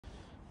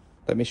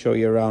Let me show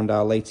you around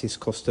our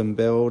latest custom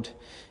build.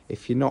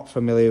 If you're not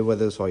familiar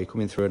with us or you're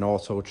coming through an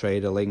Auto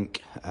Trader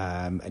link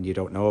and you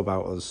don't know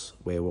about us,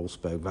 we're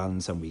Wolfsburg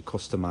Vans and we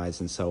customise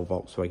and sell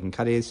Volkswagen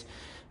Caddies,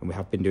 and we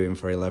have been doing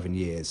for 11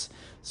 years.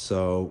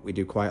 So we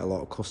do quite a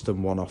lot of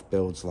custom one-off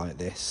builds like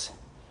this,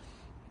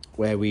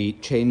 where we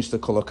change the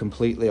colour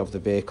completely of the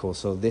vehicle.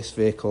 So this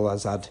vehicle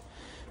has had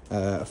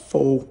a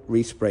full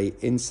respray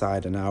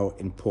inside and out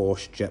in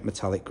Porsche Jet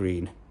Metallic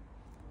Green.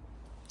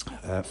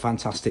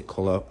 Fantastic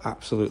colour,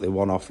 absolutely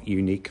one-off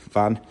unique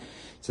van.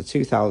 It's a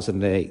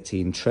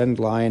 2018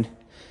 Trendline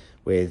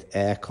with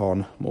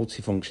aircon,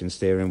 multifunction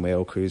steering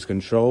wheel, cruise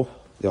control,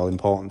 the all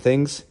important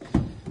things.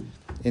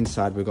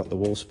 Inside we've got the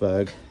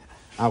Wolfsburg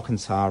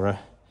Alcantara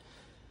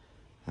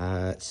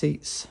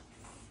seats,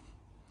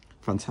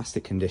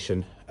 fantastic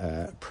condition,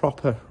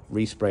 proper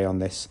respray on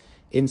this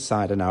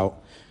inside and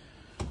out,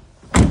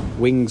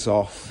 wings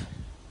off,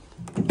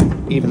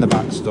 even the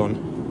back's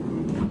done.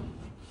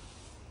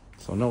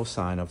 So no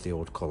sign of the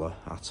old colour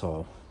at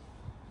all.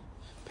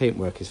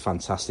 Paintwork is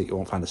fantastic, you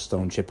won't find a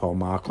stone chip or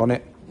mark on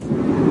it.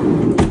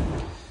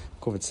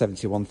 Covered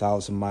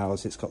 71,000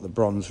 miles, it's got the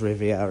bronze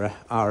Riviera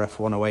RF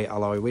 108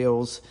 alloy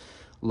wheels,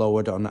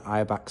 lowered on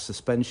IBAC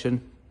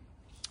suspension,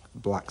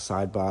 black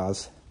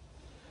sidebars,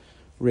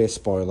 rear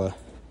spoiler,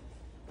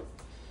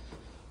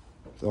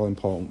 the all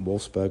important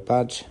Wolfsburg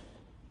badge,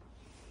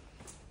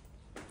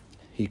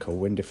 Eco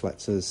wind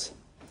deflectors,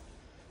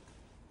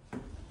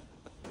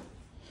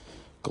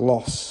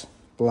 gloss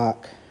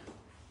black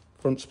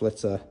front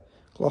splitter,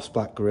 gloss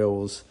black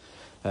grills,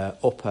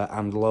 upper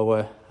and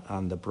lower,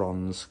 and the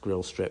bronze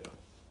grille strip.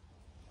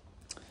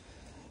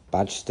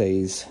 Badge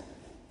stays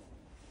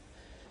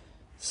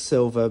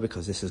silver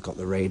because this has got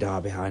the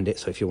radar behind it.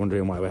 So if you're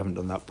wondering why we haven't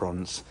done that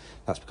bronze,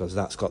 that's because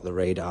that's got the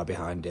radar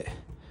behind it.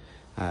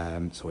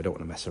 So we don't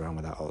want to mess around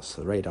with that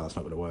also. The radar's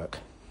not going to work.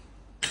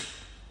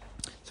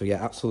 So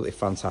yeah, absolutely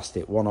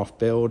fantastic one-off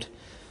build,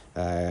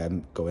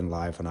 going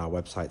live on our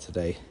website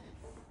today.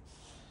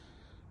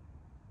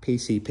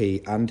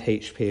 PCP and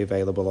HP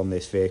available on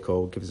this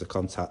vehicle. Give us a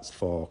contact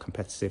for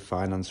competitive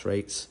finance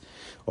rates,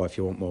 or if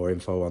you want more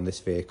info on this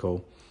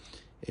vehicle.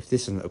 If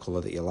this isn't a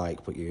colour that you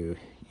like, but you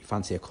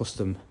fancy a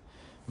custom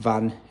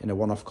van in a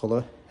one-off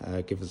colour,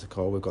 give us a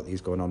call. We've got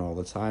these going on all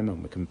the time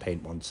and we can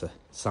paint one to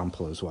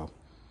sample as well.